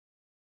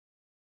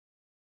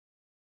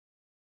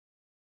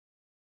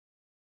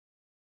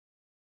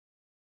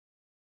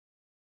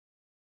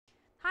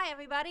Hi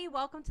everybody,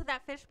 welcome to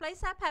That Fish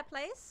Place, That Pet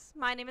Place.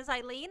 My name is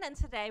Eileen and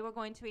today we're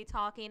going to be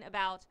talking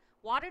about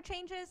water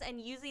changes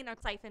and using a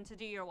siphon to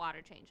do your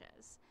water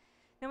changes.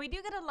 Now we do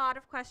get a lot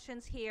of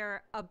questions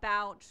here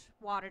about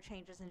water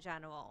changes in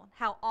general.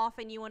 How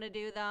often you want to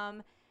do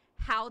them,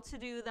 how to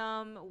do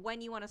them, when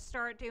you want to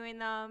start doing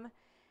them.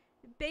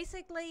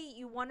 Basically,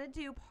 you want to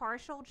do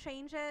partial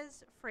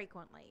changes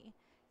frequently.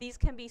 These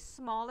can be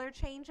smaller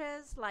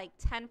changes like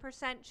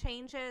 10%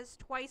 changes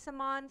twice a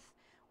month,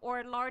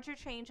 or larger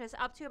changes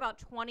up to about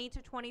 20 to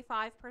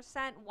 25%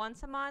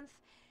 once a month.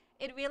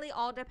 It really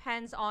all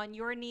depends on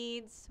your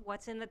needs,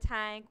 what's in the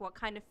tank, what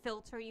kind of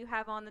filter you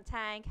have on the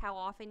tank, how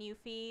often you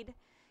feed.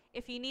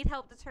 If you need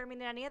help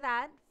determining any of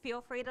that, feel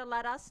free to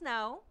let us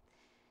know.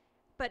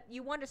 But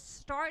you want to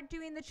start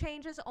doing the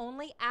changes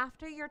only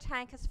after your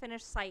tank has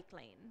finished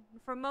cycling.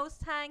 For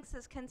most tanks,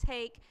 this can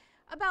take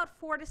about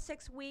 4 to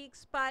 6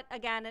 weeks, but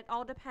again, it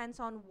all depends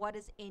on what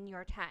is in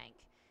your tank.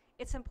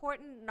 It's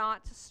important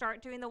not to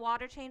start doing the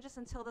water changes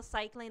until the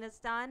cycling is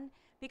done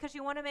because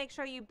you want to make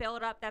sure you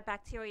build up that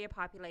bacteria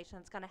population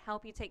that's going to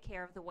help you take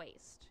care of the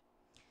waste.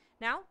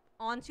 Now,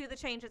 on to the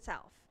change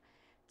itself.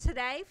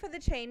 Today, for the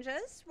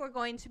changes, we're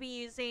going to be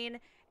using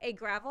a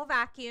gravel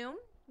vacuum,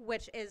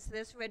 which is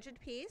this rigid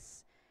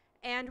piece,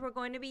 and we're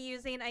going to be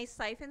using a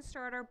siphon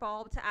starter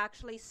bulb to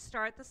actually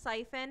start the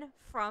siphon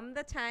from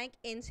the tank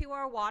into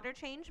our water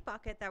change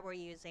bucket that we're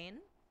using.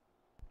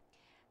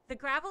 The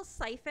gravel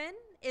siphon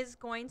is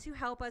going to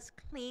help us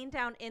clean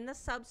down in the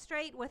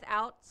substrate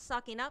without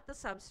sucking up the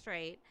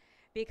substrate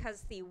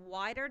because the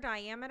wider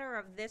diameter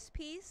of this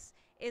piece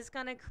is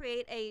going to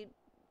create a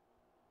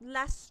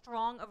less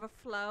strong of a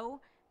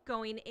flow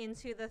going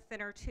into the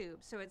thinner tube.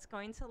 So it's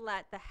going to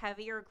let the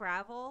heavier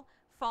gravel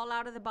fall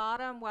out of the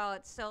bottom while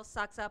it still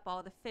sucks up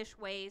all the fish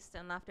waste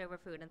and leftover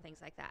food and things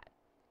like that.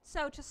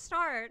 So to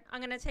start,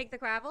 I'm going to take the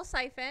gravel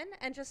siphon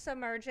and just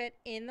submerge it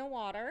in the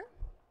water.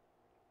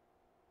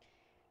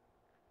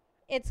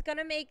 It's going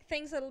to make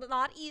things a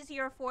lot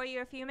easier for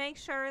you if you make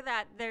sure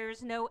that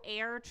there's no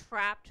air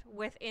trapped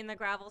within the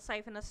gravel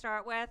siphon to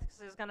start with, because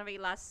there's going to be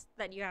less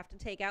that you have to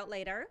take out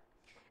later.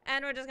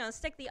 And we're just going to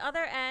stick the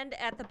other end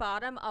at the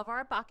bottom of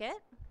our bucket.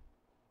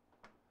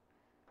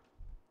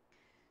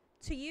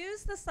 To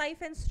use the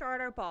siphon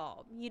starter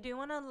bulb, you do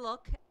want to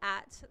look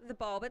at the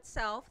bulb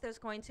itself. There's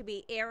going to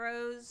be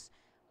arrows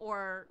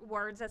or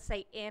words that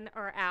say in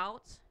or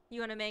out.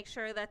 You want to make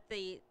sure that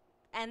the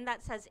end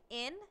that says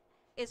in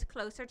is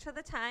closer to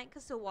the tank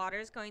because the water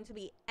is going to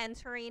be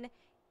entering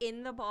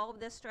in the bulb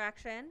this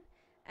direction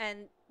and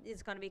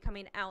is going to be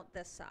coming out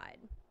this side.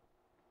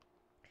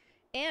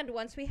 And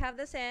once we have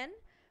this in,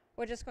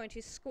 we're just going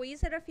to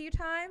squeeze it a few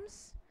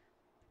times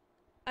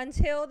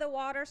until the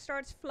water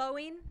starts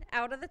flowing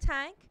out of the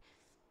tank.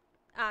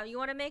 You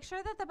want to make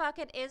sure that the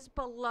bucket is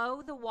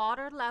below the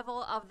water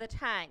level of the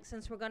tank,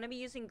 since we're going to be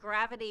using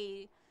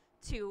gravity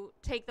to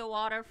take the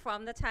water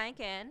from the tank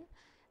in.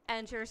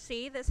 And you'll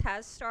see this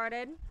has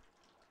started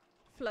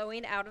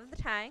flowing out of the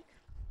tank.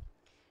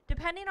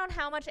 Depending on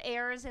how much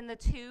air is in the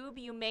tube,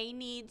 you may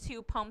need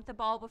to pump the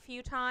bulb a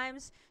few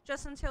times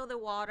just until the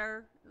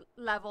water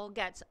level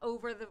gets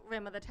over the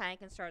rim of the tank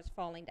and starts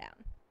falling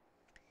down.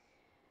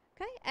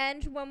 Okay,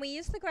 and when we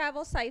use the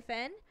gravel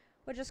siphon,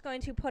 we're just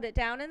going to put it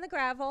down in the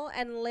gravel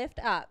and lift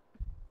up.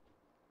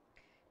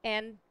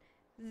 And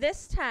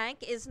this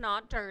tank is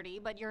not dirty,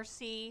 but you'll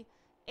see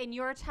in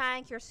your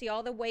tank, you'll see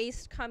all the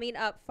waste coming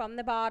up from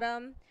the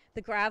bottom.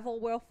 The gravel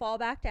will fall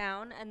back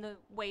down and the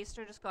waste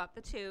will just go up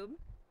the tube.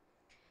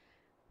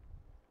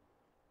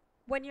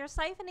 When you're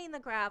siphoning the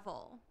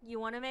gravel, you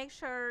want to make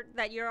sure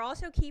that you're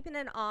also keeping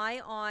an eye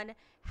on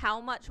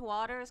how much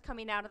water is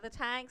coming out of the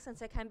tank,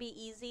 since it can be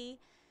easy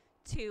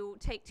to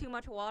take too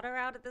much water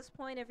out at this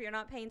point if you're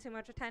not paying too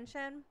much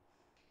attention.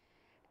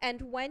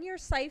 And when you're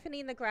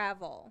siphoning the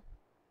gravel,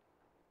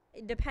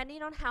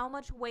 depending on how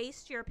much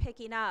waste you're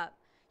picking up,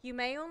 you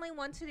may only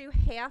want to do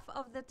half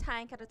of the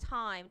tank at a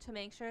time to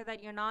make sure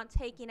that you're not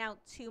taking out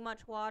too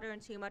much water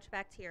and too much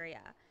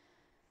bacteria.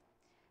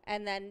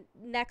 And then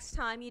next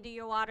time you do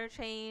your water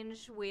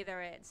change,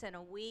 whether it's in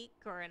a week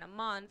or in a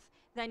month,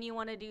 then you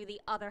want to do the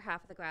other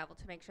half of the gravel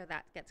to make sure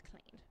that gets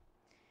cleaned.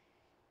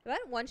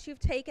 But once you've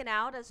taken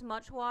out as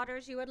much water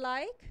as you would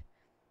like,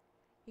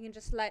 you can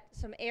just let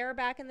some air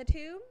back in the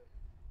tube.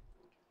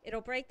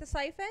 It'll break the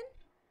siphon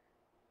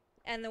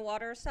and the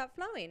water will stop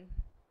flowing.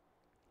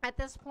 At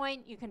this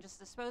point, you can just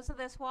dispose of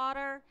this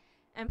water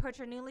and put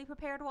your newly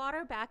prepared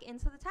water back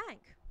into the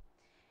tank.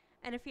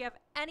 And if you have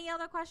any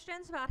other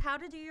questions about how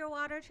to do your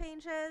water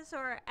changes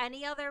or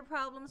any other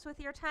problems with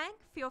your tank,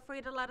 feel free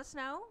to let us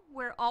know.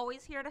 We're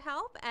always here to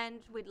help and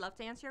we'd love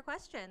to answer your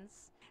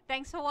questions.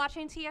 Thanks for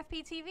watching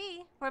TFP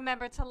TV.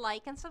 Remember to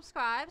like and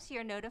subscribe so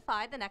you're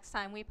notified the next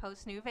time we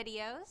post new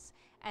videos.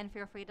 And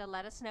feel free to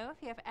let us know if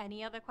you have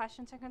any other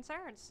questions or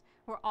concerns.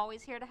 We're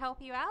always here to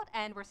help you out,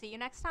 and we'll see you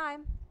next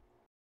time.